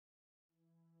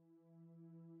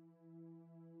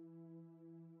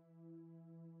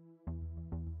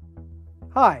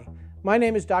Hi, my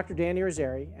name is Dr. Dan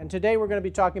Irizarry, and today we're going to be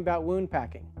talking about wound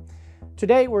packing.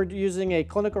 Today we're using a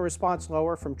clinical response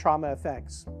lower from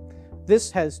TraumaFX. This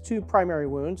has two primary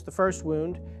wounds. The first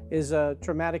wound is a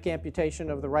traumatic amputation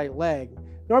of the right leg.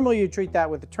 Normally you treat that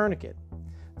with a tourniquet.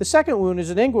 The second wound is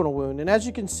an inguinal wound, and as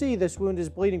you can see, this wound is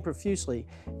bleeding profusely.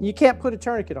 You can't put a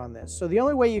tourniquet on this, so the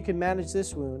only way you can manage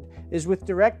this wound is with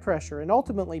direct pressure and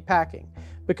ultimately packing,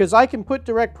 because I can put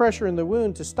direct pressure in the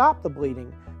wound to stop the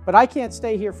bleeding, but I can't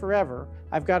stay here forever.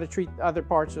 I've got to treat other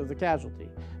parts of the casualty.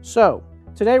 So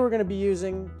today we're going to be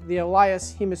using the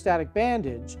OLAES Hemostatic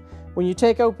Bandage. When you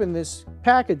take open this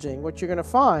packaging, what you're going to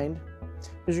find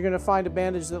is you're going to find a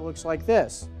bandage that looks like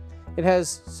this. It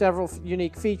has several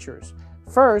unique features.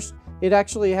 First, it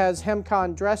actually has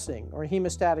HemCon dressing or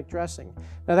hemostatic dressing.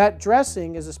 Now that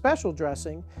dressing is a special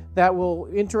dressing that will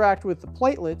interact with the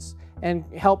platelets and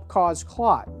help cause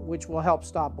clot, which will help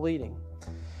stop bleeding.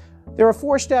 There are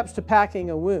 4 steps to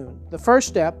packing a wound. The first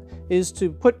step is to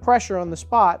put pressure on the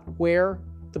spot where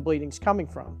the bleeding's coming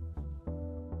from.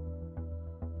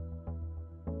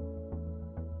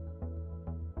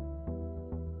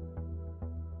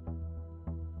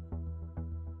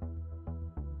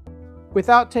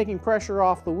 Without taking pressure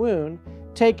off the wound,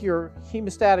 take your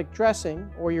hemostatic dressing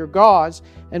or your gauze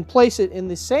and place it in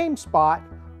the same spot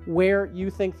where you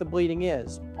think the bleeding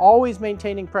is, always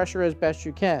maintaining pressure as best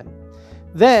you can.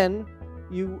 Then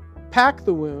you pack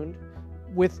the wound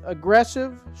with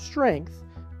aggressive strength,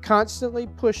 constantly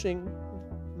pushing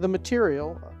the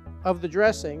material of the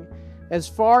dressing as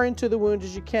far into the wound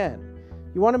as you can.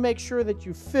 You want to make sure that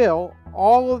you fill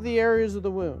all of the areas of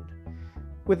the wound.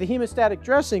 With the hemostatic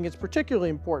dressing, it's particularly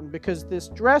important because this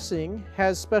dressing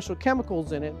has special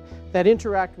chemicals in it that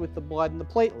interact with the blood and the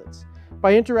platelets.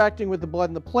 By interacting with the blood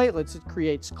and the platelets, it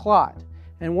creates clot.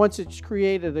 And once it's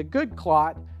created a good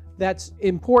clot, that's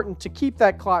important to keep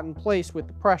that clot in place with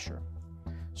the pressure.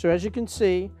 So as you can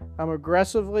see, I'm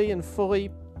aggressively and fully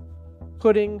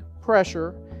putting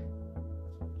pressure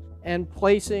and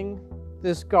placing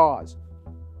this gauze.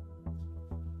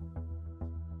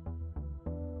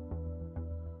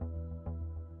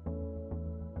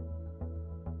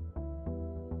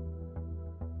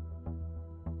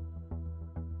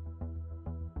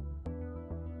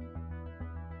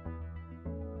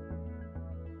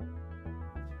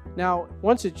 Now,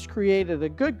 once it's created a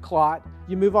good clot,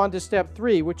 you move on to step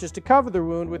 3, which is to cover the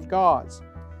wound with gauze.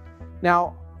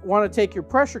 Now, want to take your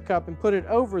pressure cup and put it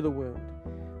over the wound.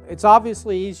 It's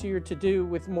obviously easier to do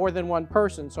with more than one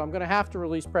person, so I'm going to have to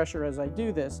release pressure as I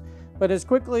do this. But as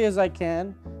quickly as I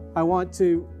can, I want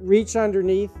to reach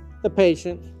underneath the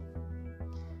patient,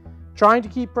 trying to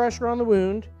keep pressure on the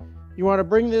wound. You want to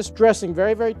bring this dressing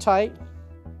very, very tight.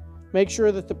 Make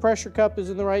sure that the pressure cup is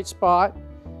in the right spot,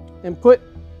 and put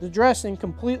the dressing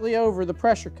completely over the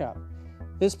pressure cup.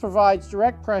 This provides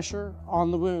direct pressure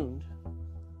on the wound.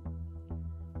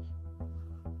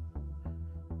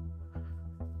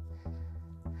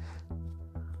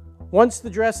 Once the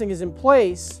dressing is in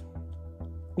place,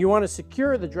 you want to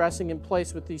secure the dressing in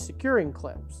place with these securing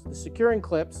clips. The securing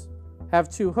clips have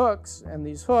 2 hooks, and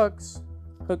these hooks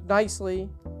hook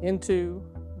nicely into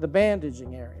the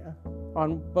bandaging area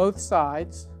on both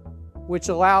sides, which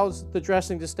allows the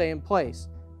dressing to stay in place.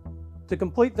 To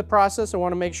complete the process, I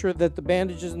want to make sure that the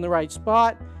bandage is in the right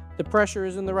spot, the pressure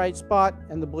is in the right spot,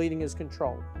 and the bleeding is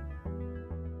controlled.